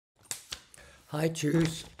Hi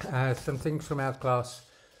Txus, some things from our class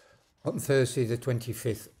on Thursday the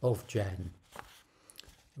 25th of Jan.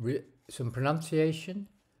 Some pronunciation,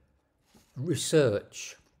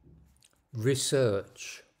 research,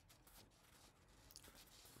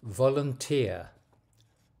 volunteer,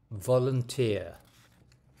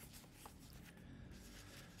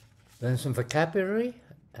 Then some vocabulary,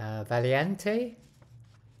 valiente,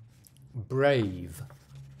 brave,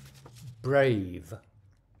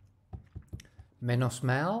 menos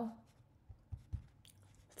mal,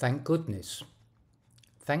 thank goodness,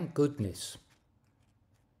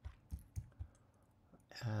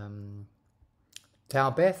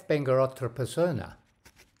 tal vez venga otra persona,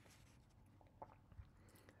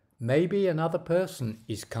 maybe another person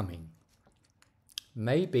is coming,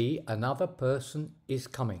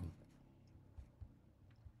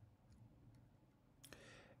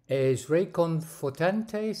 Es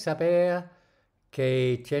reconfortante saber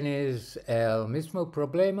que tienes el mismo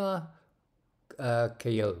problema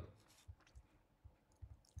que yo.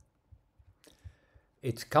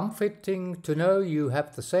 It's comforting to know you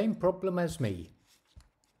have the same problem as me.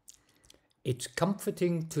 It's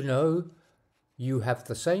comforting to know you have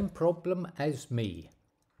the same problem as me.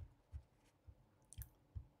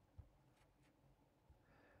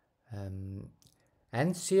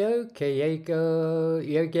 Ansio que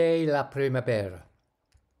llegue la primavera.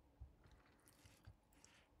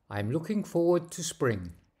 I'm looking forward to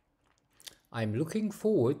spring.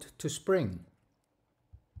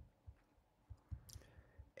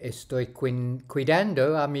 Estoy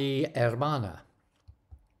cuidando a mi hermana.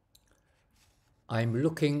 I'm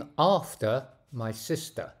looking after my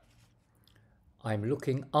sister.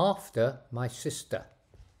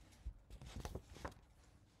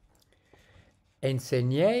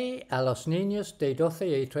 Enseñé a los niños de 12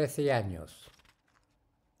 y 13 años.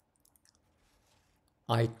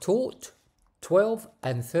 I taught 12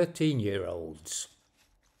 and 13-year-olds.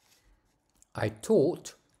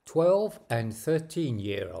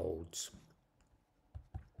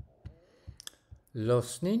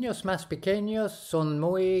 Los niños más pequeños son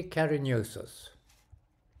muy cariñosos.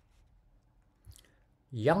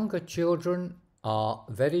 Younger children are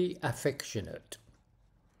very affectionate.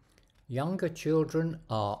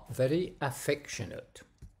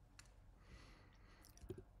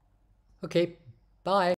 Okay, bye.